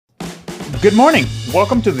Good morning.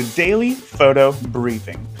 Welcome to the Daily Photo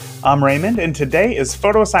Briefing. I'm Raymond, and today is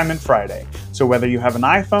Photo Assignment Friday. So whether you have an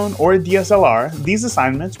iPhone or a DSLR, these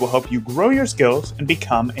assignments will help you grow your skills and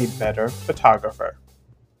become a better photographer.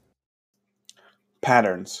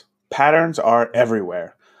 Patterns. Patterns are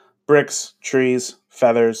everywhere. Bricks, trees,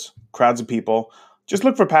 feathers, crowds of people. Just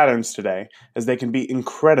look for patterns today, as they can be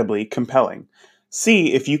incredibly compelling.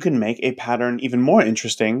 See if you can make a pattern even more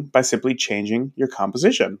interesting by simply changing your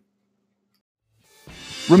composition.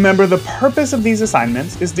 Remember, the purpose of these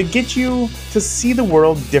assignments is to get you to see the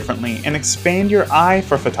world differently and expand your eye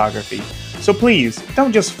for photography. So please,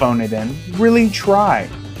 don't just phone it in, really try.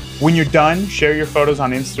 When you're done, share your photos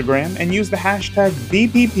on Instagram and use the hashtag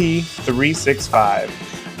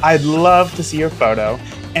BPP365. I'd love to see your photo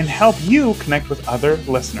and help you connect with other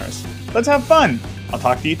listeners. Let's have fun. I'll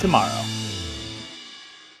talk to you tomorrow.